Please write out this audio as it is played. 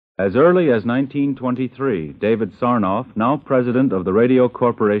As early as 1923, David Sarnoff, now president of the Radio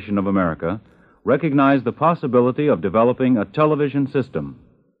Corporation of America, recognized the possibility of developing a television system.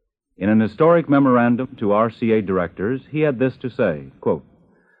 In an historic memorandum to RCA directors, he had this to say, quote,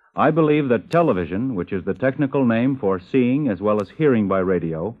 "I believe that television, which is the technical name for seeing as well as hearing by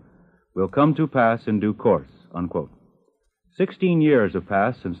radio, will come to pass in due course," unquote. 16 years have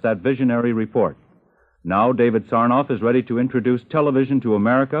passed since that visionary report. Now David Sarnoff is ready to introduce television to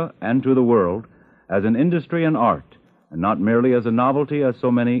America and to the world as an industry and art, and not merely as a novelty as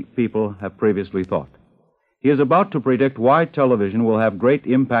so many people have previously thought. He is about to predict why television will have great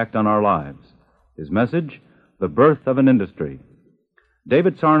impact on our lives. His message, the birth of an industry.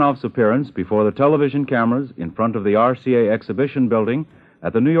 David Sarnoff's appearance before the television cameras in front of the RCA exhibition building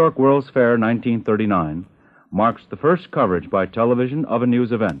at the New York World's Fair 1939 marks the first coverage by television of a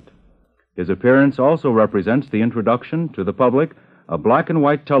news event. His appearance also represents the introduction to the public of black and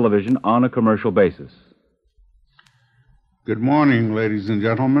white television on a commercial basis. Good morning, ladies and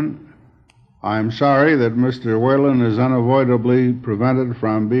gentlemen. I'm sorry that Mr. Whalen is unavoidably prevented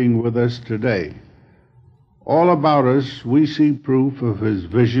from being with us today. All about us, we see proof of his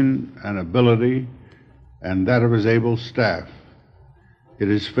vision and ability and that of his able staff. It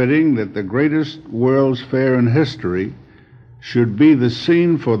is fitting that the greatest World's Fair in history should be the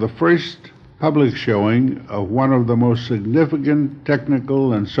scene for the first public showing of one of the most significant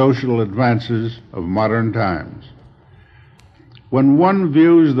technical and social advances of modern times. When one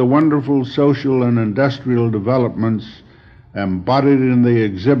views the wonderful social and industrial developments embodied in the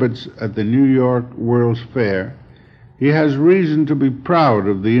exhibits at the New York World's Fair, he has reason to be proud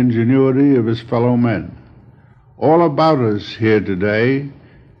of the ingenuity of his fellow men. All about us here today,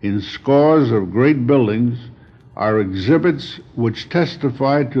 in scores of great buildings, are exhibits which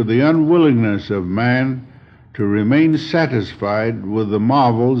testify to the unwillingness of man to remain satisfied with the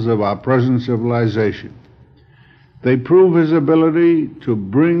marvels of our present civilization. They prove his ability to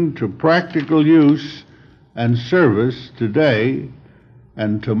bring to practical use and service today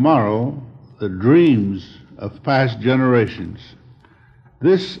and tomorrow the dreams of past generations.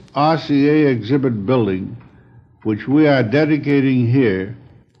 This RCA exhibit building, which we are dedicating here,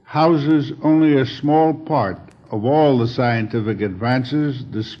 houses only a small part of all the scientific advances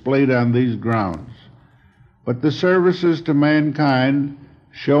displayed on these grounds. But the services to mankind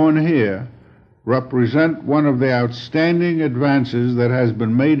shown here represent one of the outstanding advances that has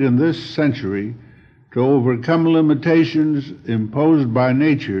been made in this century to overcome limitations imposed by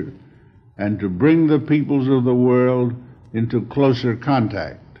nature and to bring the peoples of the world into closer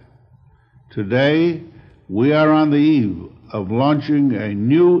contact. Today, we are on the eve of launching a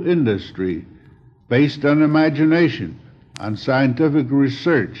new industry based on imagination, on scientific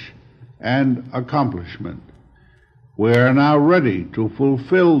research and accomplishment. We are now ready to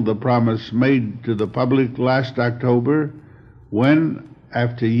fulfill the promise made to the public last October when,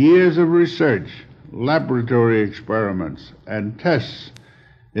 after years of research, laboratory experiments, and tests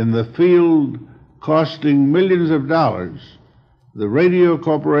in the field costing millions of dollars, the Radio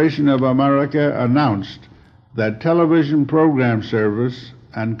Corporation of America announced that television program service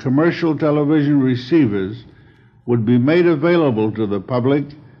and commercial television receivers would be made available to the public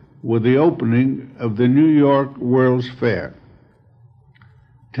with the opening of the New York World's Fair.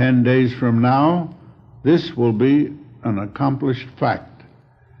 10 days from now, this will be an accomplished fact.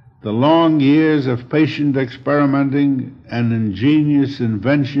 The long years of patient experimenting and ingenious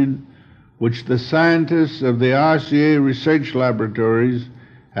invention which the scientists of the RCA research laboratories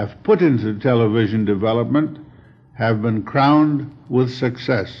have put into television development have been crowned with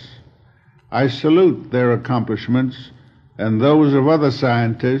success. I salute their accomplishments and those of other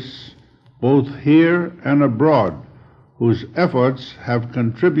scientists, both here and abroad, whose efforts have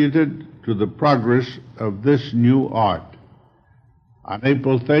contributed to the progress of this new art. On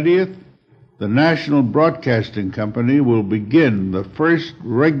April 30th, the National Broadcasting Company will begin the first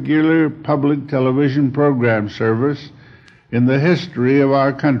regular public television program service in the history of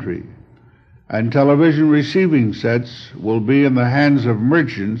our country, and television receiving sets will be in the hands of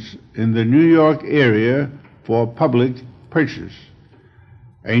merchants in the New York area for public purchase.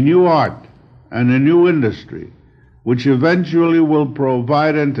 A new art and a new industry, which eventually will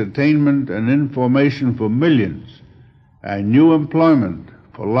provide entertainment and information for millions, and new employment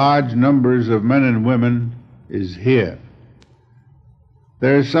for large numbers of men and women, is here.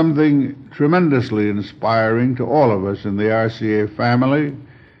 There is something tremendously inspiring to all of us in the RCA family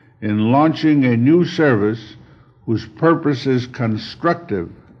in launching a new service whose purpose is constructive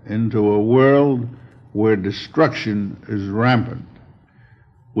into a world where destruction is rampant.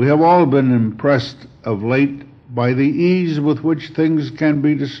 We have all been impressed of late by the ease with which things can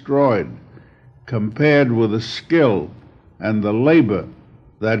be destroyed, compared with the skill and the labor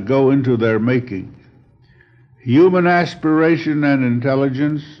that go into their making. Human aspiration and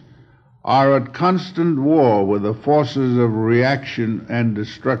intelligence are at constant war with the forces of reaction and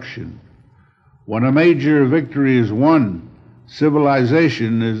destruction. When a major victory is won,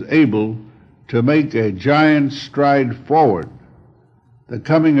 civilization is able to make a giant stride forward. The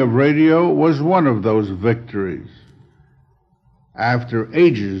coming of radio was one of those victories. After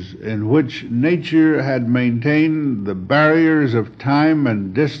ages in which nature had maintained the barriers of time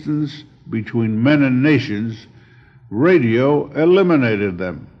and distance between men and nations, radio eliminated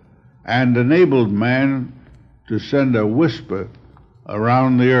them and enabled man to send a whisper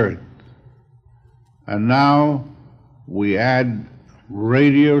around the earth. And now we add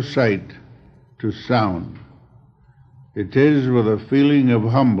radio sight to sound. It is with a feeling of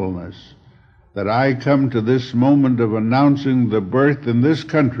humbleness that I come to this moment of announcing the birth in this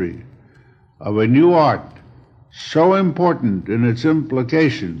country of a new art so important in its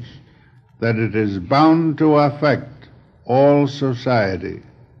implications that it is bound to affect all society.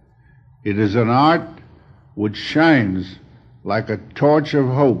 It is an art which shines like a torch of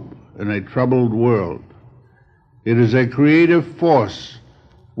hope in a troubled world. It is a creative force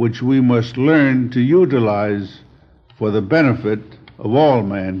which we must learn to utilize for the benefit of all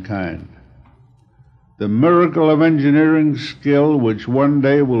mankind. The miracle of engineering skill which one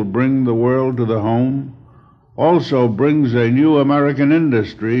day will bring the world to the home also brings a new American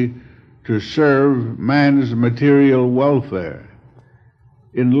industry to serve man's material welfare.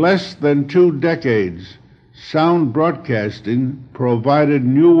 In less than 2 decades, sound broadcasting provided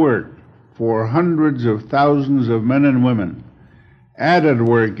new work for hundreds of thousands of men and women, added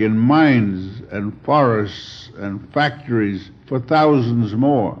work in mines and forests and factories for thousands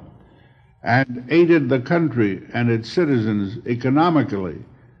more, and aided the country and its citizens economically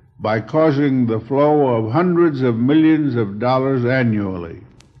by causing the flow of hundreds of millions of dollars annually.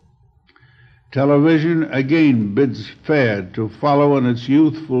 Television again bids fair to follow in its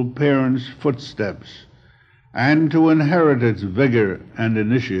youthful parents' footsteps and to inherit its vigor and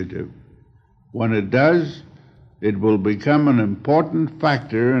initiative. When it does, it will become an important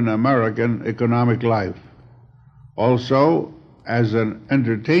factor in American economic life. Also, as an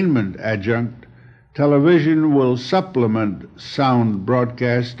entertainment adjunct, television will supplement sound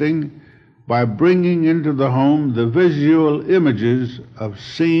broadcasting by bringing into the home the visual images of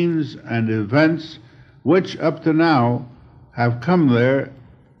scenes and events which up to now have come there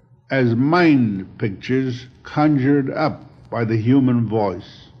as mind pictures conjured up by the human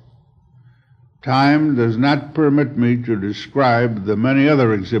voice. Time does not permit me to describe the many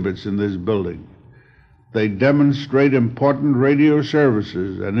other exhibits in this building. They demonstrate important radio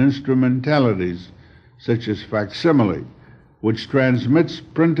services and instrumentalities such as facsimile, which transmits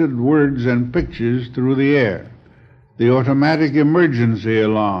printed words and pictures through the air, the automatic emergency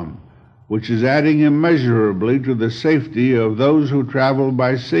alarm, which is adding immeasurably to the safety of those who travel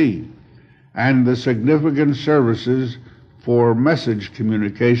by sea, and the significant services for message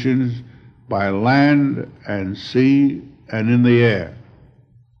communications by land and sea and in the air.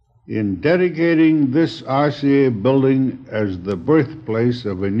 In dedicating this RCA building as the birthplace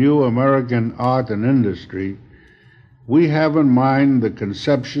of a new American art and industry, we have in mind the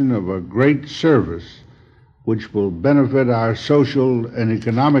conception of a great service which will benefit our social and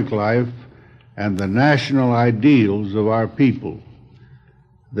economic life and the national ideals of our people.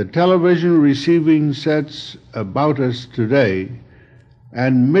 The television receiving sets about us today,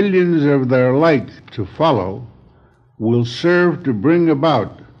 and millions of their like to follow, will serve to bring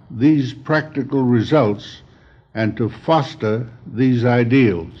about these practical results and to foster these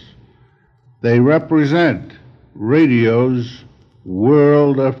ideals. They represent radio's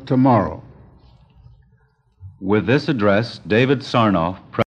world of tomorrow. With this address, David Sarnoff,